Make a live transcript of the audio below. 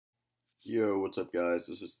Yo, what's up, guys?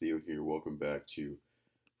 This is Theo here. Welcome back to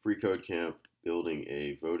Free Code Camp, building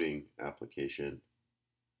a voting application.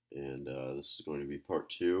 And this is going to be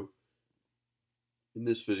part two. In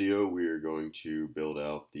this video, we are going to build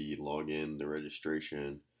out the login, the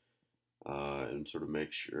registration, and sort of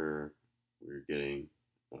make sure we're getting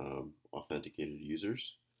authenticated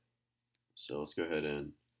users. So let's go ahead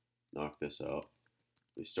and knock this out.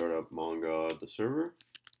 We start up Mongo, the server.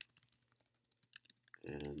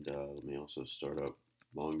 And let me also start up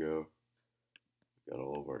Mongo. Got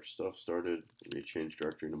all of our stuff started. Let me change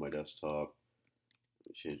directory into my desktop. Let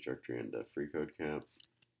me change directory into Free Code Camp.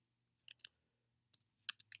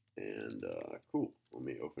 And cool. Let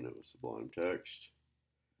me open it with Sublime Text.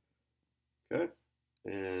 Okay.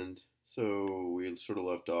 And so we sort of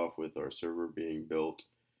left off with our server being built.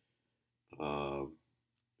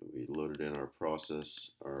 We loaded in our process,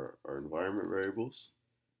 our environment variables.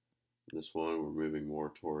 In this one, we're moving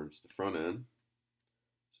more towards the front end.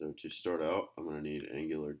 So to start out, I'm going to need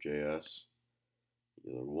AngularJS,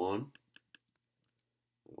 Angular 1,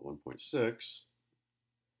 1.6,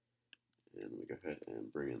 and we go ahead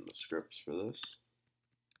and bring in the scripts for this.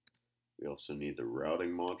 We also need the routing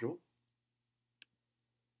module.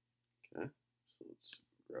 Okay, so let's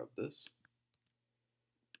grab this.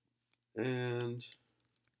 And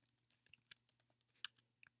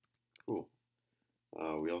cool.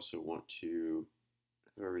 We also want to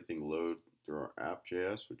have everything load through our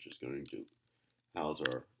app.js, which is going to house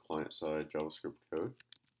our client-side JavaScript code.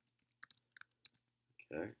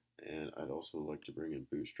 Okay, and I'd also like to bring in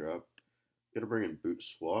Bootstrap. I'm going to bring in Boot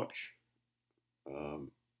Swatch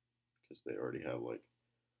because they already have like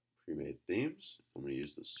pre-made themes. I'm going to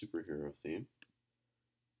use the superhero theme.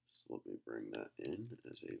 So let me bring that in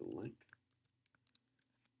as a link.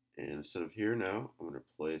 And instead of here now, I'm going to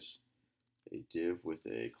place a div with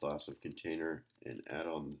a class of container and add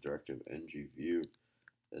on the directive ngView,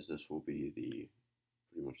 as this will be the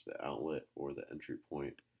pretty much the outlet or the entry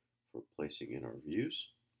point for placing in our views.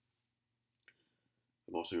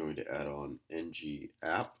 I'm also going to add on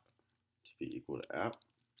ngapp to be equal to app.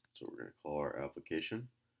 So we're going to call our application.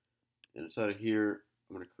 And inside of here,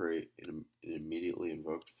 I'm going to create an immediately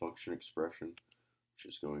invoked function expression, which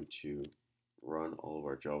is going to run all of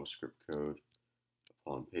our JavaScript code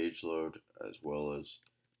upon page load, as well as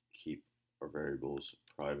keep our variables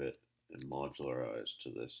private and modularized to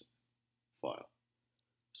this file.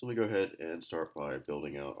 So let me go ahead and start by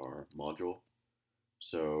building out our module.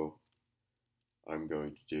 So I'm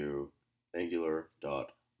going to do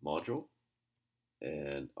angular.module,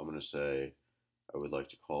 and I'm going to say I would like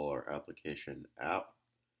to call our application app.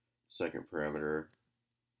 Second parameter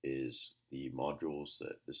is the modules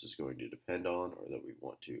that this is going to depend on or that we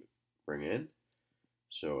want to bring in.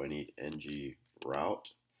 So I need ng route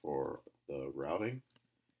for the routing,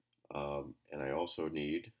 and I also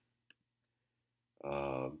need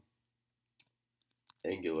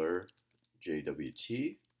Angular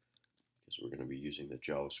JWT, because we're going to be using the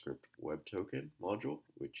JavaScript Web Token module,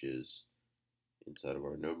 which is inside of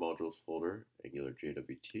our Node Modules folder, Angular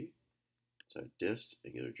JWT. Inside dist,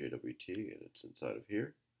 Angular JWT, and it's inside of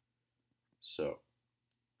here. So,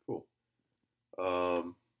 cool.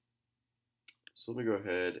 So let me go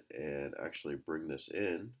ahead and actually bring this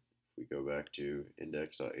in. If we go back to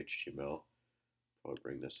index.html, probably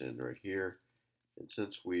bring this in right here. And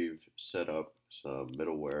since we've set up some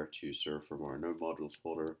middleware to serve from our Node Modules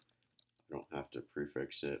folder, I don't have to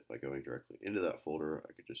prefix it by going directly into that folder.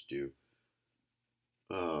 I could just do,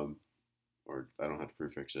 or I don't have to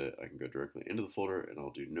prefix it. I can go directly into the folder and I'll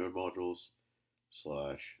do Node Modules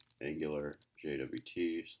 / Angular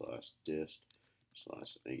JWT / dist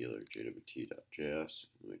 / Angular JWT.js.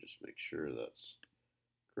 Let me just make sure that's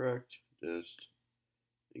correct. Dist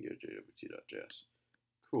Angular JWT.js.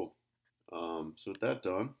 Cool. So with that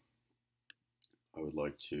done, I would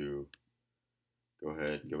like to go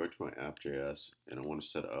ahead and go back to my app.js, and I want to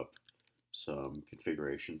set up some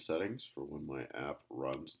configuration settings for when my app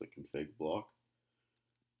runs the config block.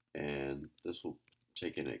 And this will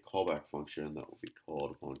take in a callback function that will be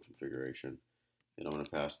called upon configuration. And I'm going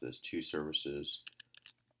to pass this two services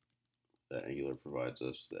that Angular provides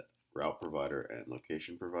us, the route provider and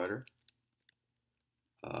location provider.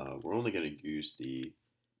 We're only going to use the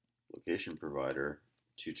location provider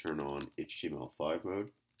to turn on HTML5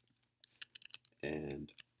 mode,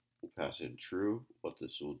 and we'll pass in true. What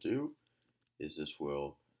this will do is this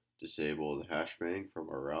will disable the hash bang from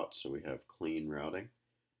our route, so we have clean routing.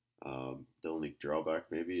 The only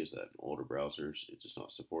drawback maybe is that in older browsers it does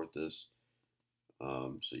not support this,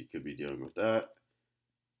 so you could be dealing with that.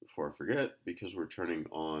 Before I forget, because we're turning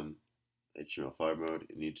on HTML5 mode,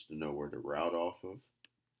 it needs to know where to route off of.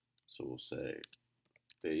 So So we'll say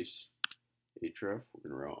base href. We're going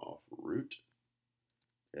to route off root.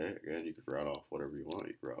 Okay, again, you could route off whatever you want.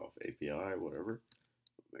 You could route off API, whatever.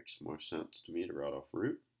 It makes more sense to me to route off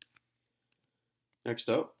root. Next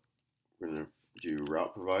up, we're going to do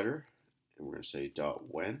route provider, and we're going to say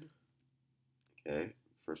 .when. Okay,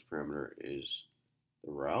 first parameter is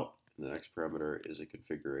the route, and the next parameter is a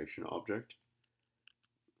configuration object.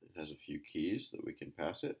 It has a few keys that we can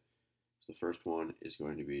pass it. So the first one is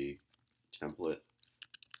going to be template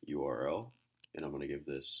URL, and I'm going to give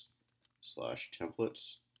this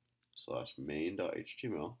 /templates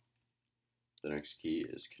 /main.html. The next key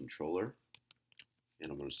is controller,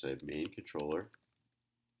 and I'm going to say main controller.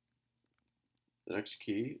 The next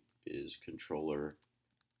key is controller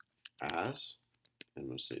as, and I'm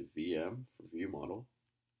going to say VM for view model.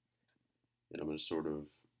 And I'm going to sort of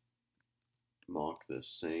mock the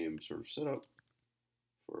same sort of setup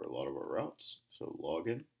for a lot of our routes. So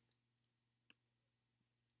login,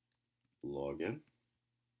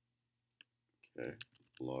 okay,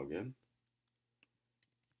 login.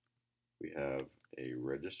 We have a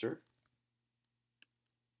register,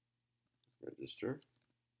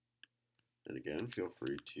 and again, feel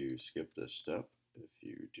free to skip this step if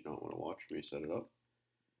you do not want to watch me set it up.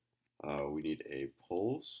 We need a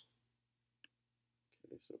polls.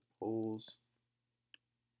 Okay, so polls.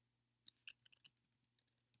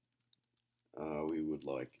 We would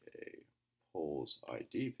like a polls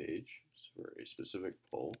ID page for a specific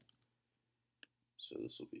poll. So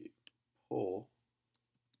this will be poll,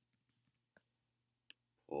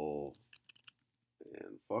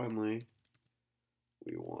 and finally,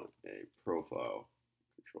 we want a profile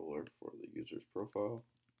controller for the user's profile.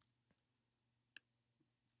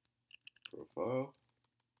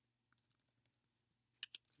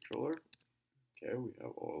 Controller. Okay, we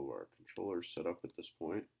have all of our controllers set up at this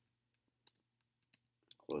point.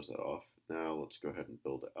 Close that off. Now let's go ahead and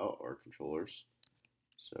build out our controllers.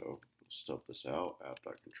 So we'll stub this out,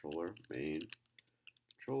 app.controller, main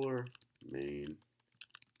controller,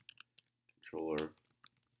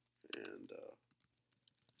 and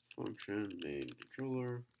function main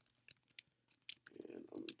controller. And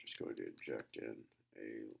I'm just going to inject in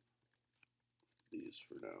these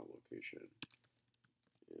for now, location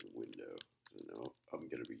and window. So now I'm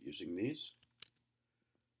going to be using these.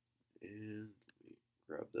 And let me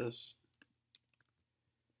grab this.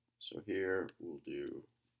 So here we'll do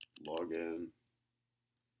login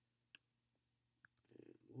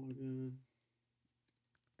and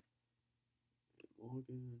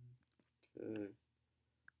login. Okay.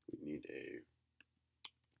 We need a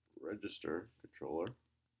register controller.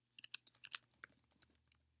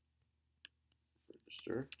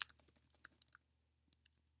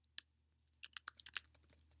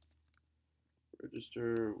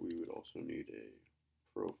 Register. We would also need a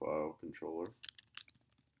profile controller.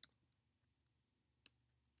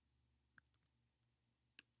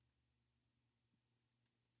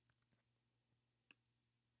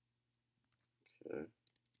 Okay.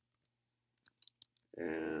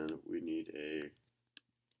 And we need a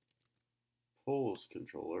polls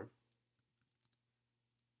controller.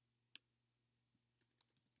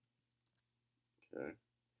 Okay.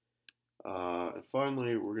 And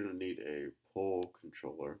finally, we're going to need a poll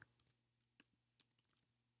controller.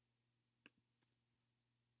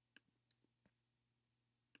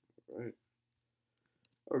 All right.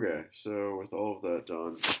 Okay, so with all of that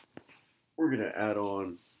done, we're going to add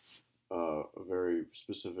on a very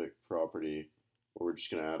specific property. We're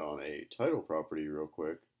just going to add on a title property real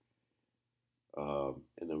quick.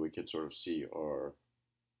 And then we can sort of see our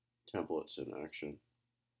templates in action.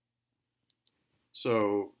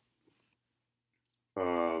 So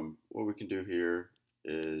what we can do here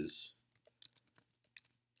is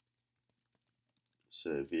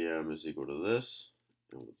say VM is equal to this,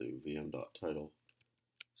 and we'll do VM.title.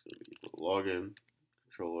 It's going to be equal to login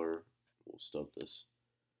controller. We'll stub this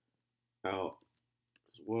out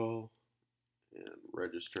as well, and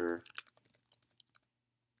register,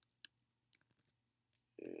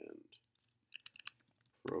 and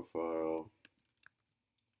profile,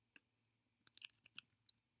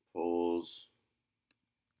 polls,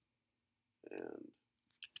 and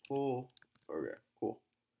poll. Okay, cool.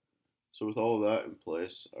 So with all of that in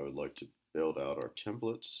place, I would like to build out our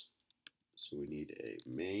templates. So we need a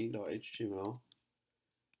main.html.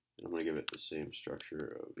 And I'm going to give it the same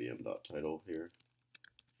structure of vm.title here,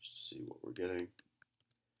 just to see what we're getting.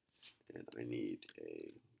 And I need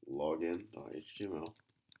a login.html.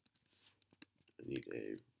 I need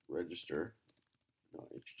a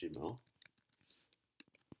register.html.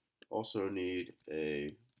 Also need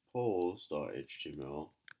a polls.html,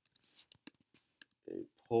 a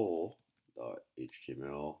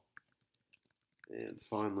poll.html, and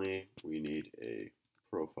finally we need a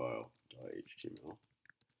profile.html.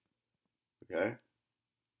 Okay.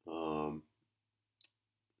 So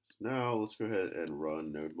now let's go ahead and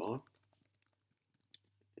run NodeMon.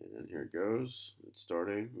 And here it goes. It's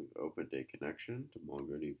starting. We've opened a connection to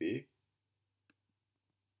MongoDB.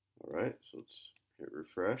 All right, so let's hit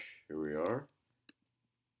refresh. Here we are.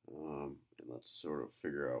 And let's sort of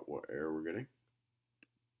figure out what error we're getting.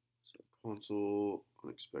 So console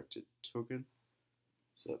unexpected token.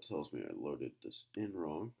 So that tells me I loaded this in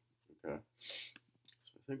wrong. Okay.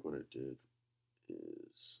 So I think what I did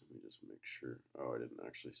is, let me just make sure. Oh, I didn't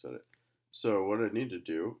actually set it. So what I need to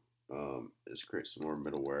do is create some more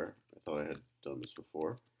middleware. I thought I had done this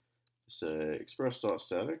before. Say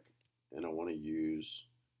express.static, and I want to use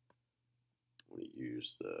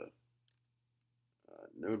the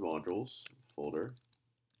node modules folder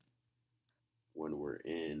when we're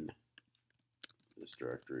in this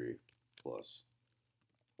directory plus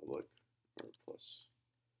public or plus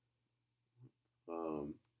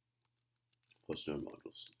node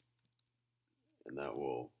modules, and that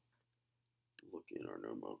will look in our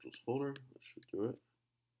node modules folder. That should do it.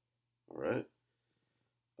 All right.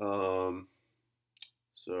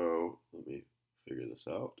 So let me figure this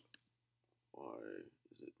out. Why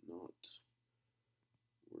is it not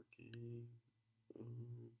working?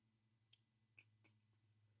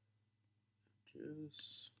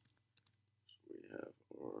 Yes. So we have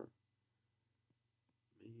our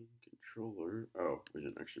main controller. Oh, we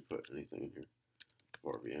didn't actually put anything in here.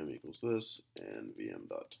 Var VM equals this, and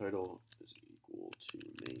VM.title is equal to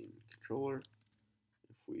main controller.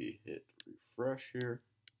 If we hit refresh here,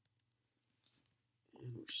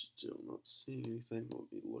 and we're still not seeing anything,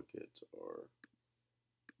 let me look at our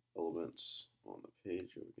elements on the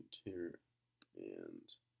page of a container, and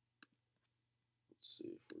let's see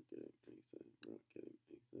if we're getting anything. We're not getting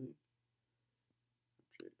anything.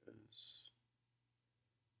 JS.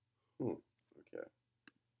 Okay.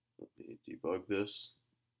 Let me debug this.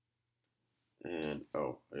 And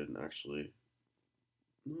oh, I didn't actually.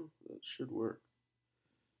 No, that should work.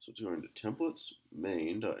 So it's going to templates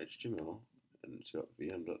main.html, and it's got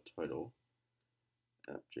vm.title,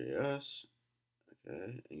 app.js,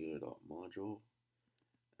 okay, angular.module,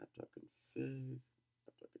 app.config,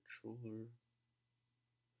 app.controller,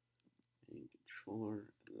 main controller,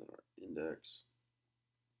 and then our index,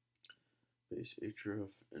 base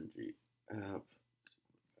href, ng app,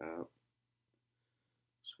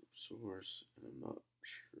 script source, and I'm not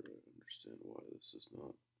sure I understand why this is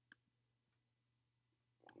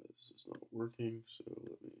not working, so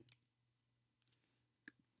let me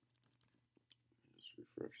just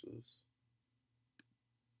refresh this.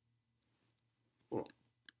 Oh,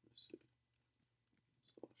 let's see.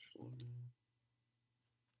 Slash login.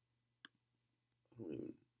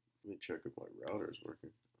 Let me check if my router is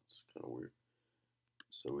working. That's kind of weird.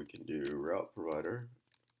 So we can do route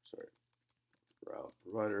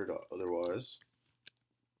provider.otherwise.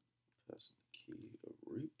 Pass the key of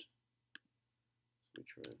root. Let me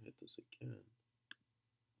try and hit this again.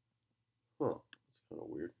 Huh, that's kind of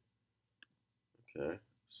weird. Okay,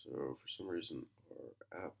 so for some reason our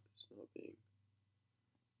app is not being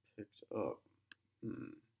picked up. I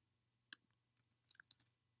wonder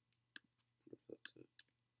if that's it.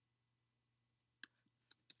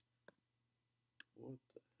 What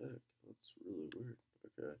the heck? That's really weird.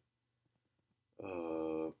 Okay.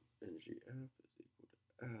 ng app is equal to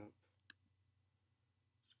app.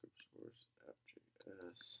 Script source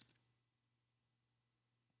app.js.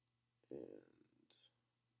 And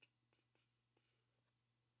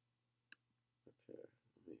okay,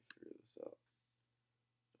 let me figure this out.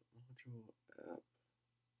 Module app,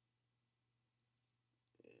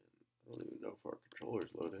 and I don't even know if our controller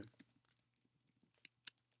is loading.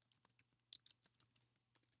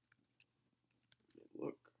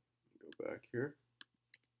 Look, go back here.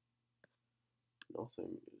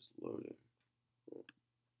 Nothing is loading.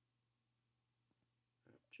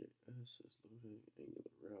 App.js is loading.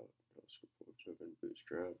 Angular route, JavaScript port token,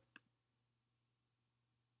 Bootstrap.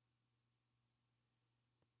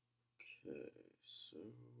 Okay, so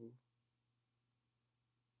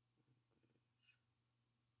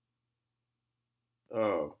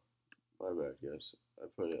oh, my bad, guys. I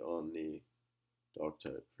put it on the doc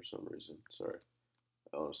type for some reason. Sorry.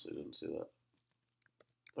 I honestly didn't see that.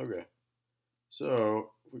 Okay.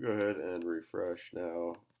 So if we go ahead and refresh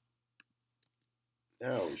now,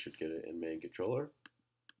 we should get it in main controller.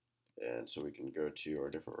 And so we can go to our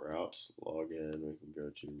different routes, log in, we can go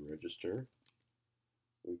to register,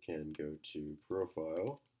 we can go to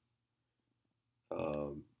profile,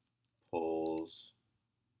 polls,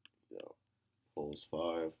 polls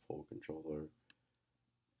 5, poll controller.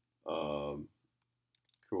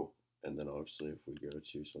 Cool. And then obviously if we go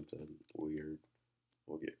to something weird,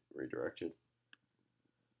 we'll get redirected.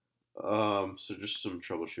 So just some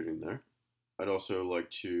troubleshooting there. I'd also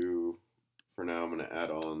like to, for now, I'm going to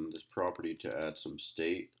add on this property to add some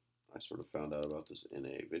state. I sort of found out about this in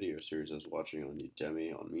a video series I was watching on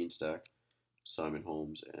Udemy on MeanStack, Simon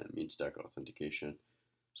Holmes and MeanStack authentication.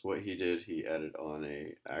 So what he did, he added on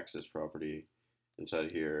a access property.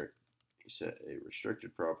 Inside here, he set a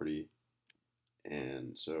restricted property.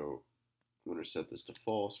 And so I'm going to set this to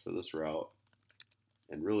false for this route.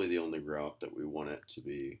 And really the only route that we want it to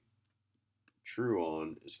be true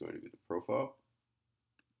on is going to be the profile.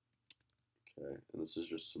 Okay, and this is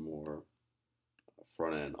just some more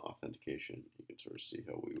front-end authentication. You can sort of see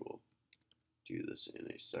how we will do this in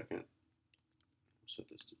a second. I'll set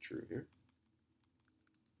this to true here.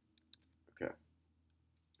 Okay.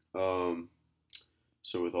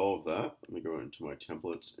 So with all of that, I'm going to go into my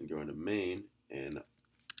templates and go into main, and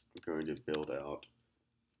I'm going to build out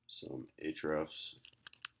some hrefs,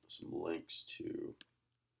 some links to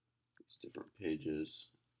these different pages.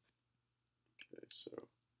 Okay, so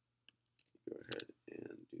go ahead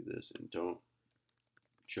and do this, and don't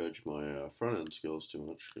judge my front-end skills too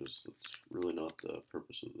much because that's really not the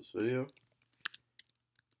purpose of this video.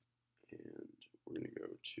 And we're going to go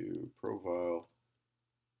to profile,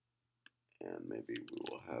 and maybe we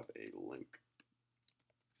will have a link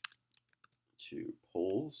to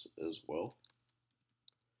polls as well,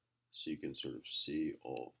 so you can sort of see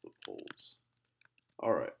all of the polls.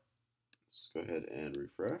 All right, let's go ahead and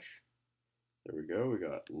refresh. There we go. We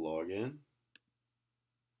got login,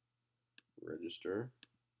 register,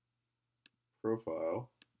 profile,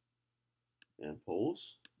 and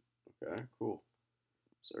polls. Okay, cool.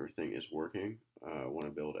 So everything is working. I want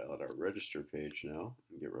to build out our register page now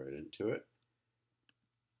and get right into it.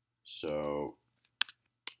 So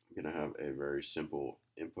I'm going to have a very simple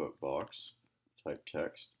input box type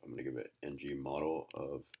text. I'm going to give it ng model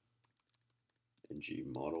of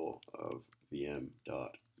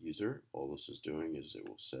VM.user. All this is doing is it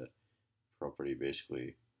will set property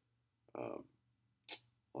basically on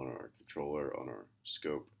our controller, on our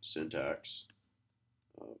scope syntax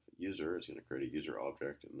of user. Is going to create a user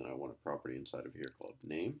object, and then I want a property inside of here called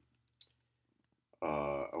name.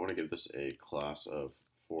 I want to give this a class of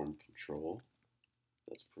form control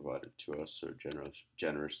that's provided to us so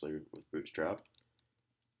generously with Bootstrap.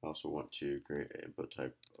 I also want to create an input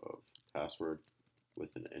type of password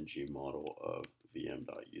with an ng model of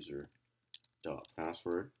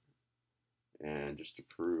vm.user.password. And just to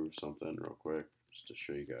prove something real quick, just to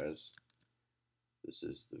show you guys, this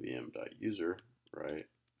is the vm.user, right?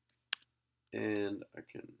 And I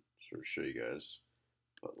can sort of show you guys,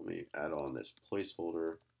 but let me add on this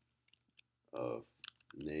placeholder of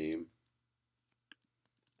name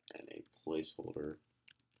and a placeholder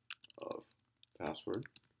of password.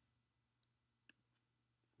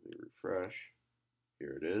 Let me refresh.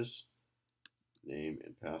 Here it is, name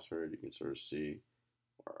and password. You can sort of see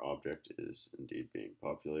our object is indeed being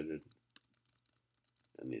populated,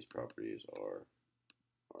 and these properties are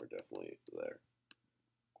definitely there.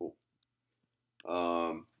 Cool.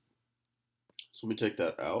 So let me take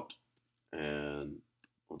that out, and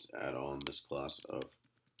let's add on this class of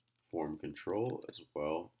form control as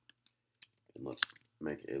well. And let's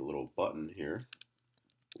make a little button here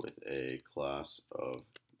with a class of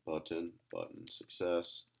button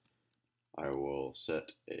success. I will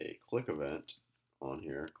set a click event on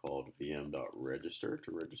here called vm.register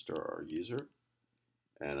to register our user.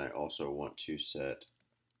 And I also want to set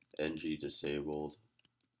ng disabled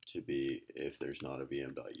to be if there's not a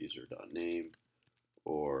vm.user.name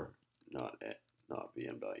or not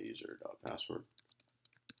vm.user.password.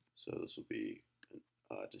 So this will be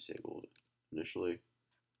disabled initially,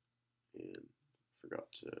 and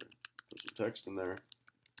forgot to put some text in there.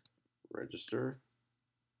 Register.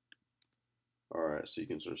 Alright, so you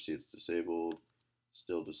can sort of see it's disabled,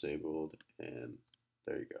 still disabled, and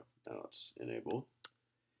there you go. Now it's enabled.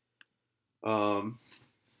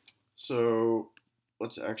 So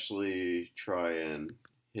let's actually try and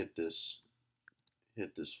hit this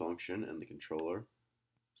function in the controller.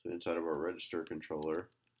 So inside of our register controller,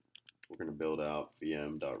 we're going to build out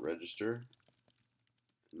vm.register,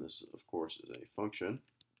 and this of course is a function.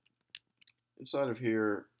 Inside of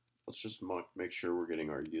here, let's just make sure we're getting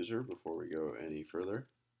our user before we go any further.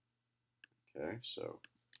 Okay, so I'm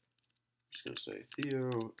just going to say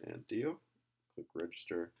Theo and Theo, click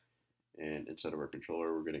register, and inside of our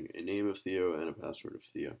controller we're getting a name of Theo and a password of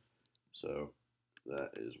Theo. So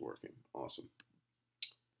that is working. Awesome.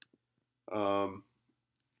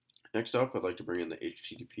 Next up, I'd like to bring in the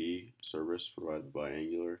HTTP service provided by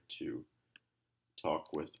Angular to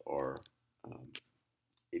talk with our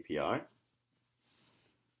API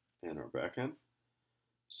and our backend.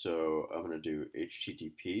 So I'm going to do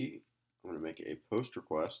HTTP. I'm going to make a post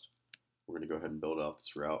request. We're going to go ahead and build out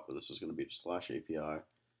this route, but this is going to be to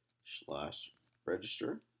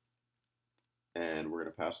 /API/register. And we're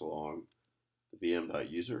going to pass along the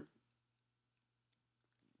VM.user.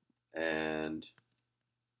 And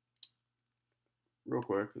real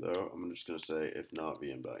quick though, I'm just going to say if not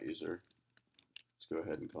VM.user. Let's go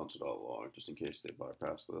ahead and console.log just in case they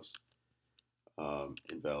bypass this.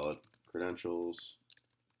 Invalid credentials,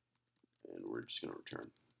 and we're just going to return.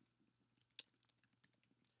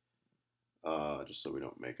 Just so we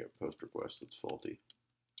don't make a post request that's faulty.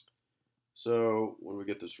 So when we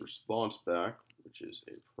get this response back, which is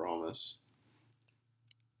a promise,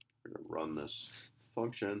 we're going to run this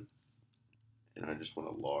function, and I just want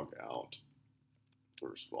to log out the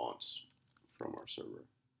response from our server,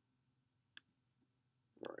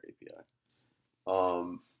 our API.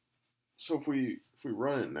 So if we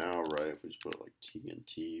run it now, right, if we just put like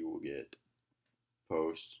TNT, we'll get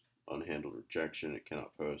post, unhandled rejection, it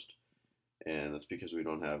cannot post. And that's because we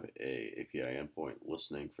don't have a API endpoint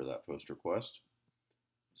listening for that post request.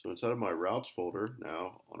 So inside of my routes folder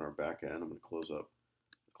now on our back end, I'm going to close up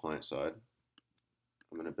the client side.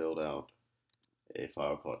 I'm going to build out a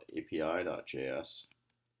file called api.js.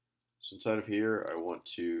 So inside of here, I want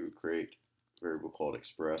to create a variable called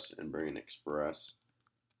express and bring in express.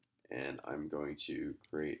 And I'm going to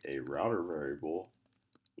create a router variable,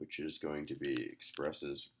 which is going to be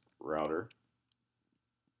express's router.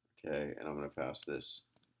 Okay, and I'm going to pass this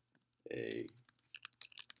a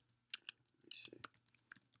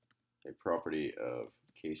property of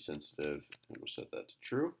case sensitive, and we'll set that to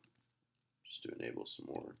true, just to enable some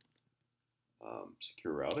more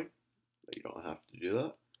secure routing, but you don't have to do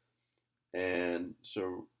that. And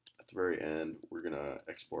so at the very end, we're going to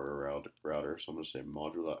export a router. So I'm going to say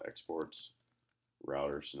module.exports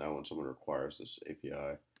router. So now when someone requires this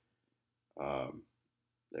API,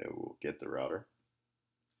 they will get the router.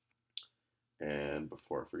 And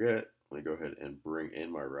before I forget, let me go ahead and bring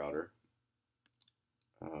in my router.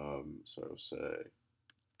 So I'll say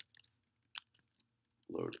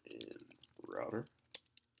load in router.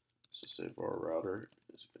 So say var router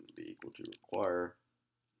is going to be equal to require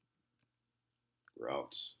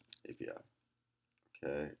routes API.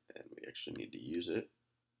 Okay, and we actually need to use it.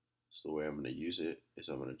 So the way I'm going to use it is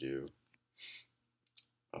I'm going to do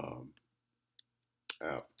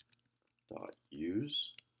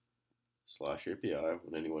app.use/API.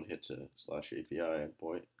 When anyone hits a /API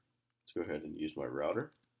endpoint, let's go ahead and use my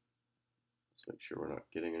router. Let's make sure we're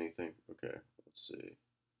not getting anything. Okay, let's see.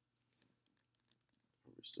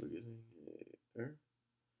 Are we still getting an error?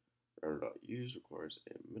 Router.use requires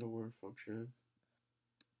a middleware function.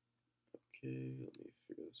 Okay, let me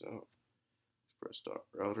figure this out.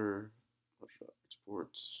 Express.router,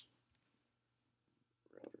 exports,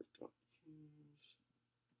 router.use.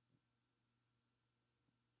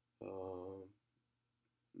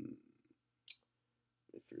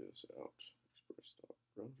 Let me figure this out.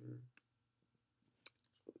 Express.router.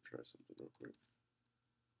 Just want to try something real quick.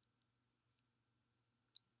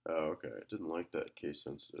 Oh, okay. I didn't like that case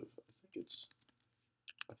sensitive.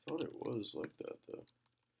 I thought it was like that though.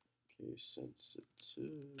 Case sensitive,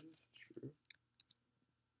 true.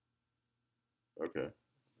 Okay.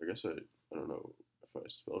 I guess I don't know if I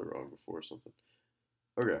spelled it wrong before or something.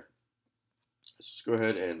 Okay. Let's just go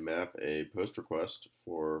ahead and map a post request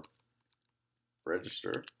for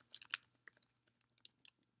register.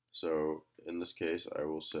 So in this case, I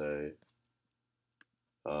will say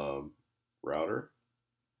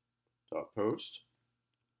router.post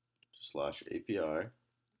 /API,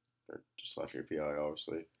 or /API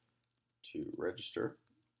obviously, to register.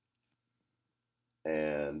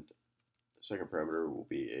 And the second parameter will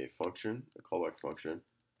be a function, a callback function,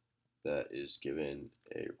 that is given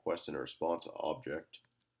a request and a response object,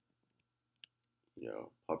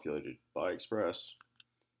 populated by Express.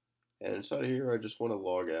 And inside of here, I just want to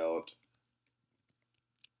log out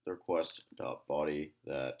the request.body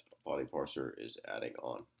that body parser is adding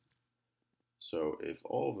on. So if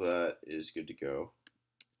all of that is good to go,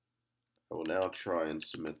 I will now try and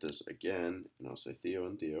submit this again, and I'll say Theo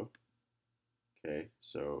and Theo. Okay,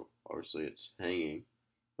 so obviously it's hanging,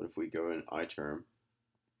 but if we go in iTerm,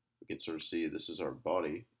 we can sort of see this is our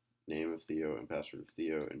body, name of Theo and password of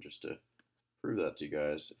Theo, and just to prove that to you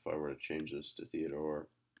guys, if I were to change this to Theodore,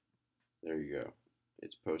 there you go.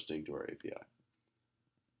 It's posting to our API.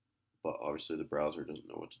 But obviously the browser doesn't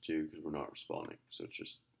know what to do because we're not responding, so it's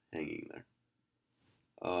just hanging there.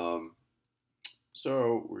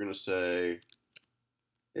 So we're going to say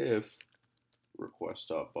if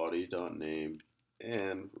request.body.name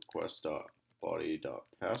and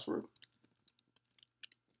request.body.password.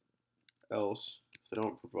 Else, if they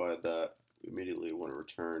don't provide that, we immediately want to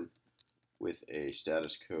return with a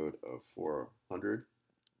status code of 400,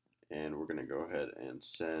 and we're going to go ahead and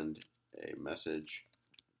send a message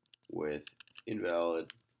with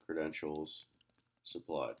invalid credentials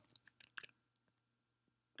supplied.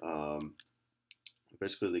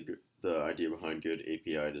 Basically, the idea behind good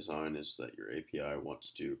API design is that your API wants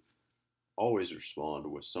to always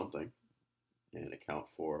respond with something and account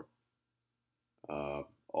for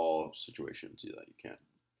all situations that you can.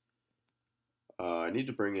 I need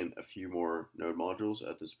to bring in a few more node modules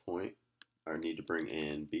at this point. I need to bring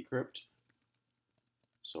in bcrypt.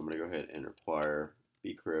 So I'm going to go ahead and require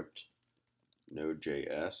bcrypt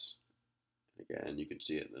node.js. Again, you can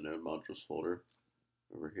see it in the node modules folder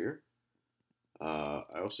over here.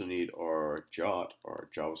 I also need our JWT, our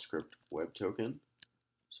JavaScript Web Token.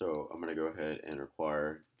 So I'm going to go ahead and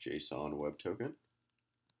require JSON Web Token.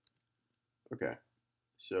 Okay,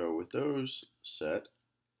 so with those set,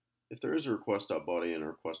 if there is a request.body and a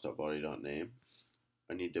request.body.name,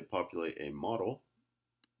 I need to populate a model.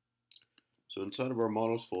 So inside of our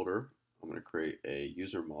models folder, I'm going to create a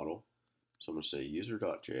user model. So I'm going to say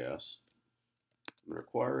user.js. I'm going to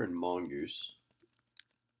require in Mongoose.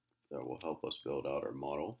 That will help us build out our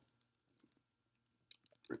model.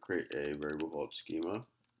 I'm going to create a variable called schema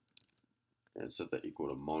and set that equal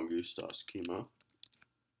to mongoose.schema.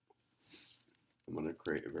 I'm going to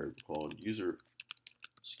create a variable called user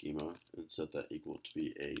schema and set that equal to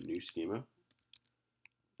be a new schema.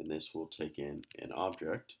 And this will take in an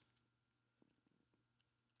object.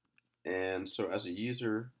 And so as a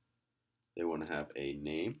user, they want to have a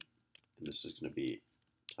name, and this is going to be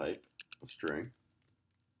type of string.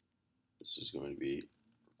 This is going to be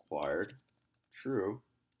required true.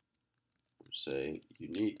 Say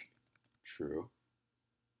unique true.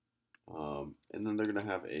 And then they're going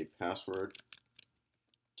to have a password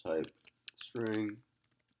type string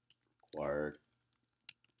required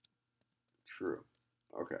true.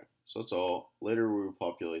 Okay, so that's all. Later we will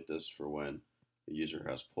populate this for when the user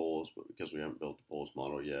has polls, but because we haven't built the polls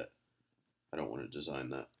model yet, I don't want to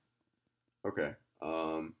design that. Okay,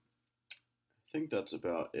 I think that's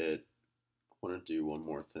about it. I want to do one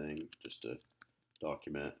more thing just to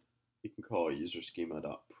document. You can call user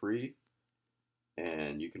schema.pre,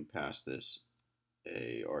 and you can pass this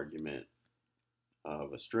a argument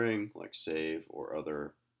of a string like save or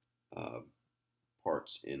other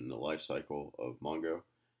parts in the lifecycle of Mongo,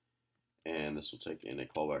 and this will take in a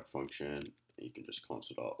callback function. And you can just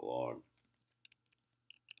console.log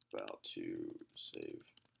about to save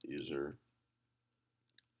user,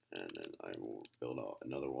 and then I will build out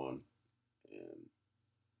another one, and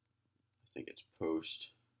I think it's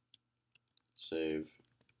post save,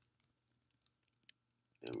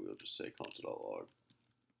 and we'll just say console.log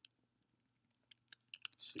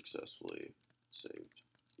successfully saved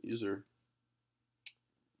user.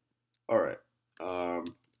 All right.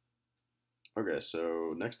 Okay,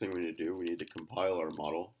 so next thing we need to do, we need to compile our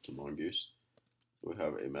model to Mongoose. We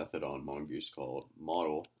have a method on Mongoose called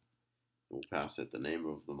model. We'll pass it the name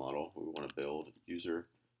of the model we want to build, user,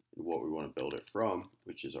 and what we want to build it from,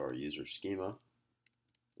 which is our user schema.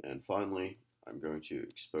 And finally, I'm going to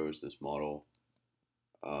expose this model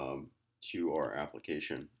to our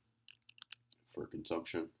application for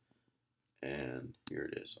consumption. And here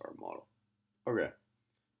it is, our model. Okay,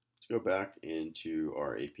 let's go back into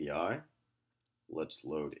our API. Let's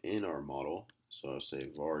load in our model. So I'll say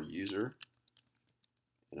var user,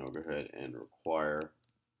 and I'll go ahead and require,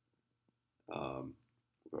 go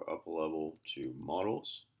up a level to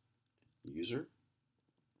models, user.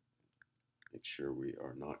 Make sure we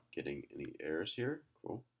are not getting any errors here.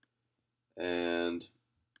 Cool. And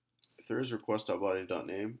if there is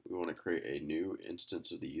request.body.name, we want to create a new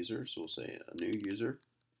instance of the user. So we'll say a new user.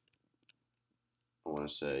 I want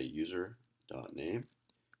to say user.name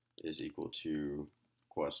is equal to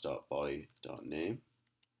request.body.name.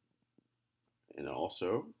 And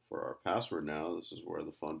also for our password now, this is where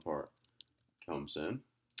the fun part comes in.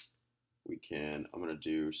 I'm going to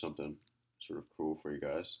do something sort of cool for you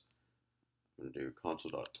guys. I'm going to do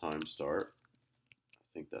console.timeStart.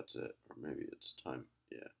 I think that's it, or maybe it's time,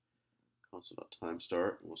 yeah.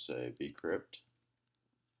 Console.timeStart, we'll say bcrypt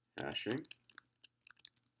hashing.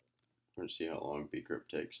 We're going to see how long bcrypt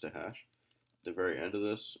takes to hash. At the very end of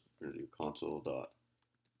this, we're going to do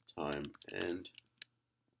console.timeEnd.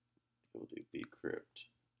 We'll do bcrypt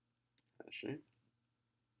hashing.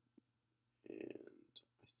 And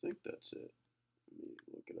I think that's it. Let me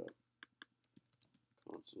look it up.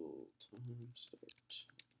 console time start.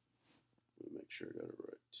 Let me make sure I got it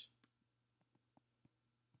right.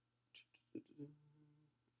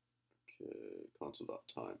 Okay,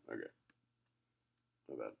 console.time. Okay,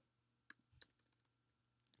 my bad.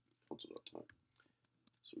 Console.time.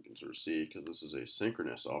 So we can sort of see, because this is a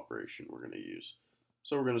synchronous operation we're going to use.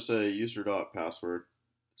 So we're going to say user.password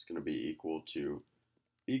is going to be equal to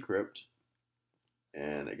bcrypt.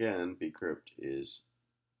 And again, bcrypt is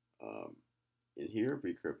in here,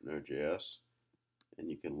 bcrypt node.js. And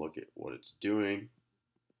you can look at what it's doing.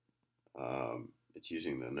 It's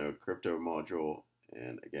using the node crypto module.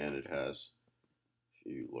 And again, it has, if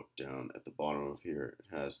you look down at the bottom of here, it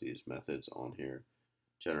has these methods on here.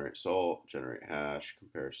 Generate salt, generate hash,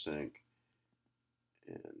 compare sync,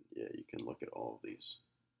 and yeah, you can look at all of these.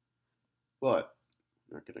 But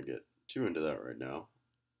I'm not going to get too into that right now.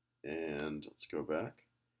 And let's go back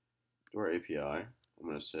to our API. I'm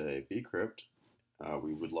going to say bcrypt.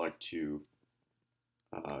 We would like to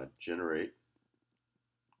generate,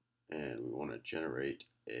 and we want to generate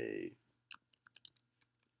a,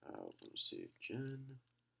 let's see, gen,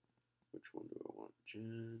 which one do I want?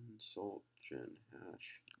 Gen salt, gen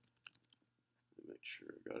hash. Let me make sure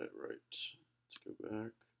I got it right. Let's go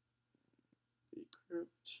back.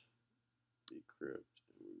 Bcrypt,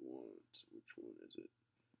 and we want, which one is it?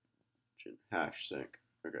 Gen hash sync.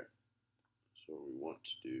 Okay. So we want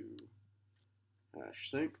to do hash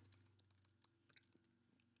sync.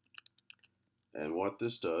 And what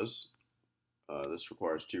this does, this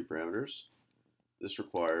requires two parameters. This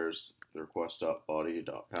requires the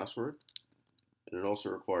request.body.password, and it also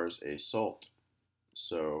requires a salt.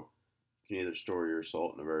 So you can either store your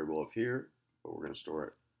salt in a variable up here, but we're going to store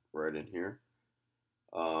it right in here.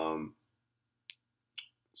 So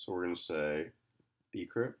we're going to say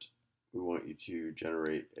bcrypt. We want you to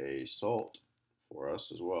generate a salt for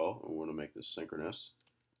us as well, and we want to make this synchronous.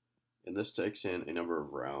 And this takes in a number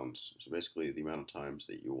of rounds. So basically the amount of times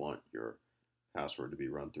that you want your password to be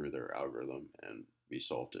run through their algorithm and be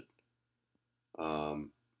salted.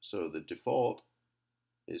 So the default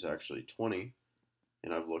is actually 20,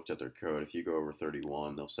 and I've looked at their code. If you go over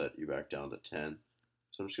 31, they'll set you back down to 10.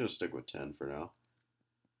 So I'm just going to stick with 10 for now.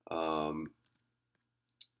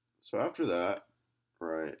 So after that,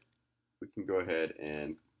 right, we can go ahead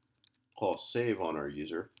and call save on our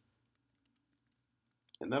user.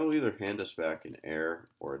 And that'll either hand us back an error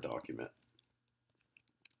or a document.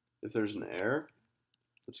 If there's an error,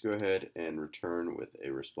 let's go ahead and return with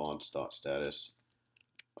a response.status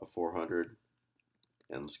of 400.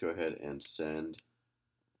 And let's go ahead and send,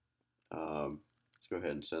 an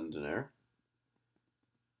error.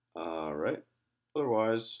 All right.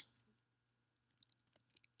 Otherwise,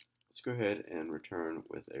 let's go ahead and return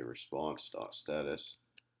with a response.status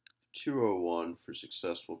 201 for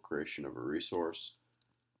successful creation of a resource.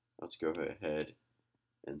 Let's go ahead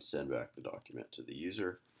and send back the document to the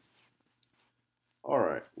user. All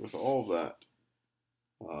right, with all that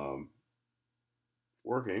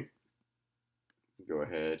working, go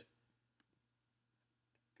ahead,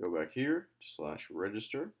 go back here to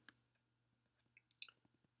 /register,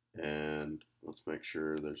 and let's make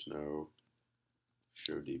sure there's no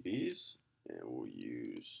show DBs, and we'll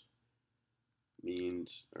use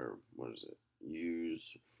means, or what is it?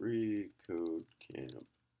 Use free code camp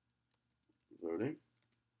voting.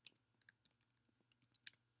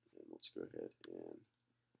 And let's go ahead and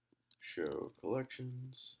show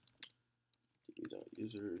collections.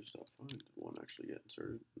 db.users.find. Did one actually get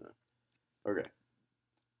inserted? No. Okay.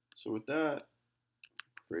 So with that,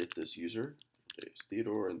 create this user. Okay, it's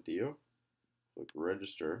Theodore and Theo. Click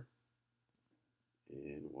register.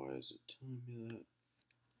 And why is it telling me that?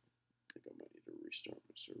 I think I might need to restart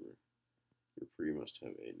my server. Your pre must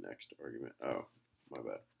have a next argument. Oh, my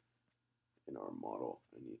bad. In our model,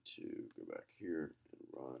 I need to go back here and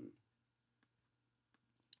run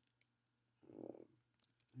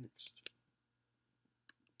next.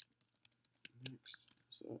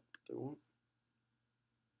 Is that what they want?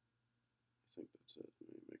 I think that's it. Let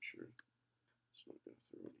me make sure it's not going to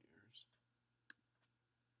throw any errors.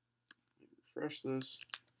 Let me refresh this.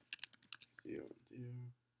 Theo and Theo.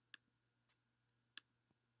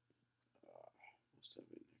 Must have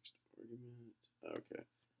a next argument. Okay.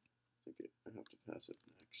 I have to pass it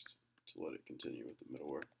next to let it continue with the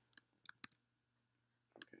middleware.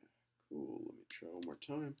 Okay, cool. Let me try one more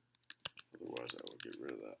time. Otherwise, I will get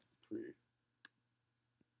rid of that pre.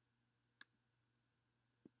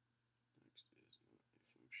 Next is not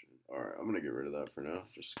a function. All right, I'm going to get rid of that for now,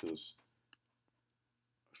 just because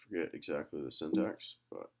I forget exactly the syntax.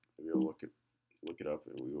 But maybe I'll look it up,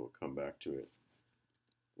 and we will come back to it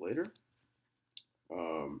later.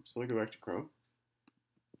 So let me go back to Chrome.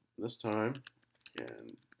 This time,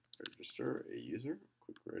 can register a user.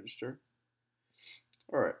 Click register.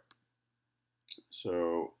 All right.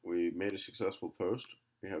 So we made a successful post.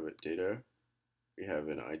 We have a data. We have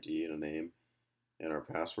an ID and a name, and our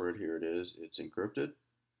password. Here it is. It's encrypted.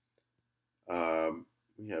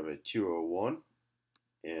 We have a 201,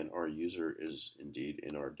 and our user is indeed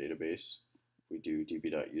in our database. We do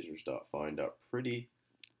db.users.find.pretty.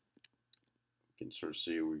 You can sort of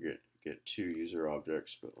see we get two user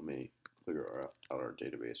objects, but let me clear out our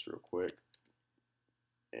database real quick.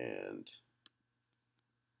 And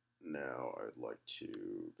now I'd like to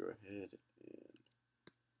go ahead and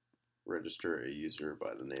register a user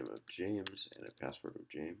by the name of James and a password of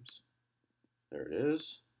James. There it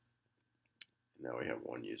is. And now we have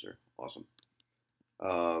one user. Awesome.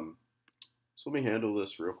 So let me handle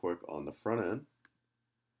this real quick on the front end,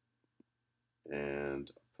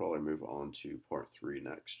 and probably move on to part 3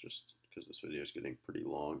 next, just because this video is getting pretty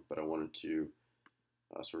long, but I wanted to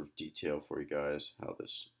sort of detail for you guys how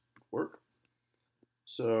this works.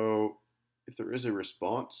 So if there is a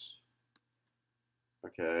response,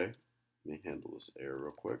 okay, let me handle this error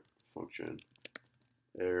real quick. Function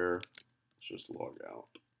error, let's just log out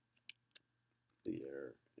the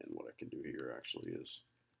error, and what I can do here actually is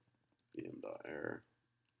vm.error.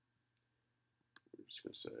 We're just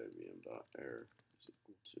going to say vm.error is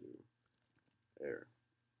equal to error.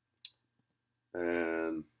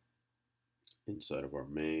 And inside of our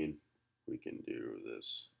main, we can do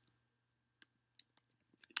this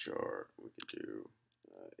hr, we can do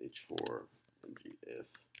h4 ng if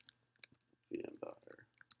vm.error.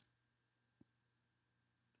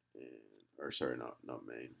 Or sorry, not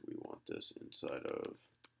main. We want this inside of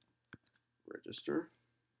register.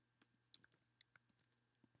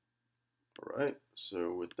 All right,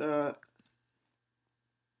 so with that,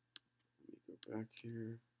 let me go back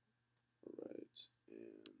here. All right,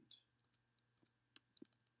 and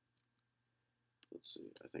let's see.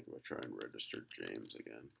 I think if I try and register James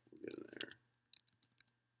again, we'll get an error.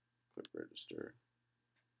 Click register,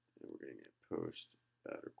 and we're getting a post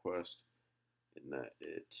bad request.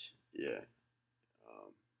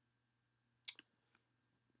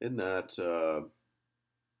 In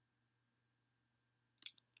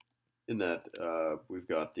that we've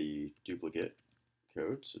got the duplicate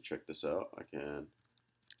code. So check this out. I can,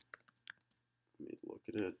 let me look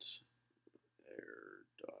at it.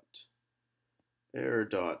 Error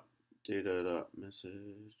dot data dot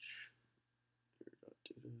message. Error dot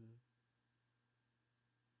data.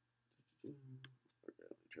 Okay,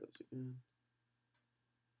 let me try this again.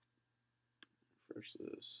 Refresh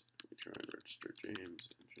this. Let me try and register James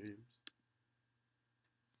and James.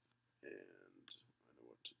 And I know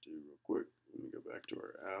what to do real quick. Let me go back to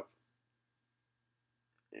our app.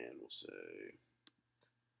 And we'll say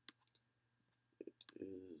it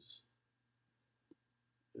is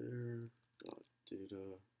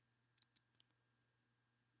error.data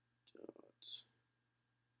dot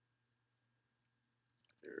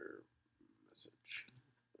error message.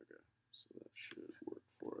 Okay, so that should work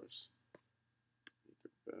for us. Go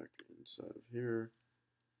back inside of here,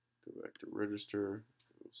 go back to register, and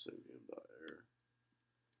we'll say vm.error.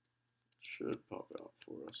 Should pop out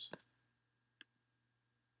for us.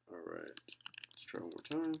 Alright, let's try one more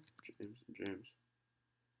time. James and James.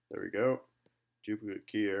 There we go. Duplicate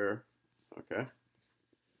key error. Okay.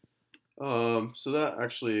 So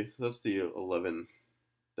that's the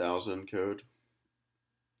 11,000 code.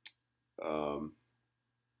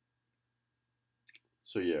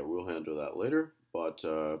 So yeah, we'll handle that later. But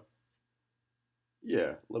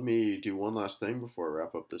yeah, let me do one last thing before I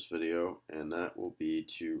wrap up this video, and that will be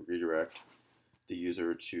to redirect the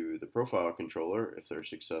user to the profile controller if they're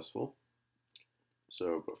successful.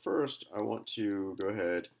 So, but first, I want to go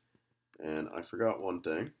ahead, and I forgot one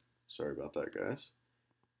thing. Sorry about that, guys.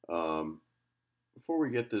 Before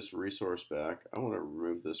we get this resource back, I want to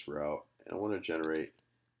remove this route, and I want to generate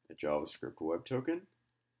a JavaScript web token.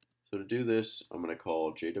 So to do this, I'm going to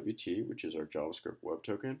call JWT, which is our JavaScript web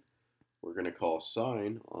token. We're going to call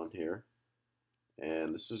sign on here,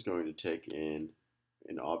 and this is going to take in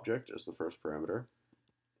an object as the first parameter,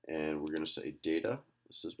 and we're going to say data.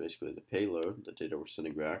 This is basically the payload, the data we're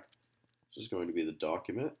sending back. This is going to be the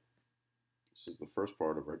document. This is the first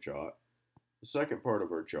part of our jot. The second part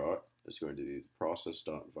of our jot is going to be the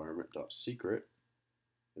process.environment.secret.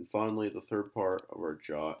 And finally, the third part of our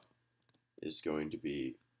jot is going to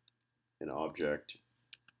be an object,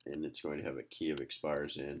 and it's going to have a key of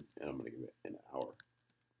expires in, and I'm going to give it an hour.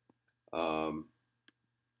 I'm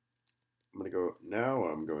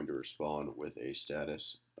going to respond with a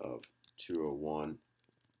status of 201,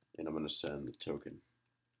 and I'm going to send the token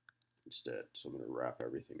instead. So I'm going to wrap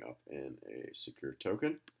everything up in a secure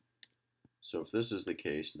token. So if this is the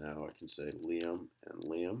case, now I can say Liam and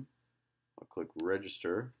Liam. I'll click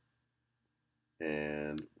register.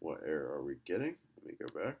 And what error are we getting? Let me go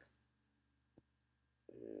back.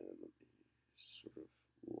 And let me sort of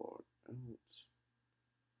log out.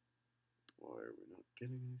 Why are we not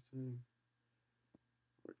getting anything?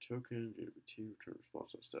 Our token, JWT, return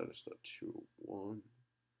response status.201.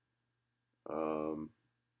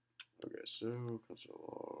 Okay, so console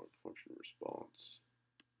log function response.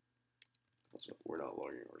 We're not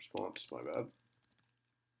logging our response, my bad.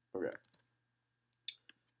 Okay.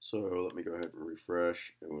 So let me go ahead and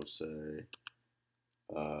refresh, and we'll say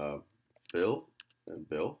Bill and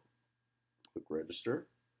Bill. Click register.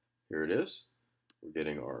 Here it is. We're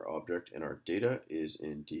getting our object, and our data is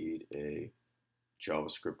indeed a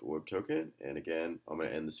JavaScript web token. And again, I'm going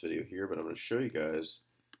to end this video here, but I'm going to show you guys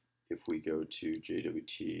if we go to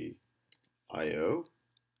JWT.io,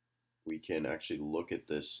 we can actually look at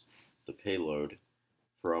this, the payload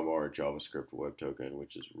from our JavaScript web token,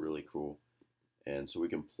 which is really cool. And so we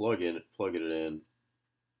can plug it in.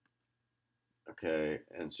 Okay,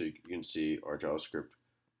 and so you can see our JavaScript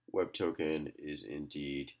web token is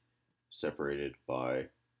indeed separated by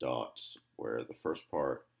dots, where the first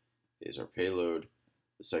part is our payload,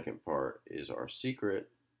 the second part is our secret,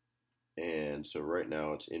 and so right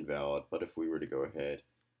now it's invalid, but if we were to go ahead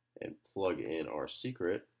and plug in our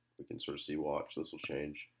secret, we can sort of see, watch, this will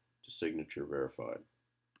change to signature verified.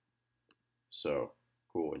 So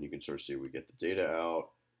cool, and you can sort of see we get the data out,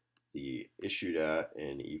 the issued at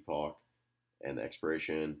and epoch, and the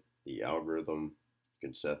expiration, the algorithm. You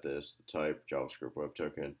can set this, the type, JavaScript web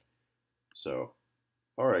token. So,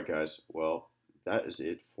 all right, guys. Well, that is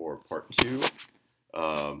it for part 2.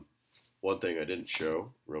 One thing I didn't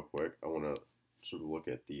show real quick, I want to sort of look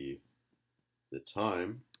at the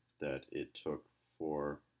time that it took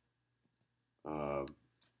for, let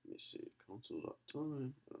me see,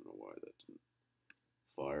 console.time. I don't know why that didn't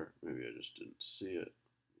fire. Maybe I just didn't see it.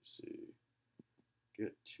 Let me see.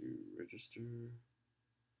 Get to register.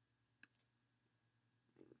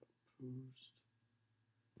 Post.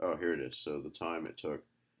 Oh, here it is. So the time it took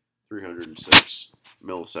 306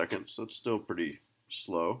 milliseconds. So it's still pretty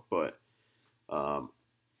slow, but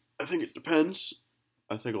I think it depends.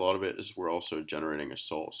 I think a lot of it is we're also generating a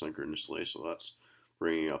salt synchronously, so that's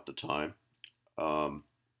bringing up the time. But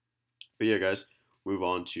yeah, guys, move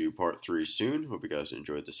on to part 3 soon. Hope you guys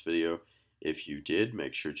enjoyed this video. If you did,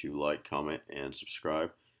 make sure to like, comment, and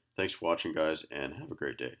subscribe. Thanks for watching, guys, and have a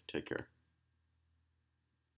great day. Take care.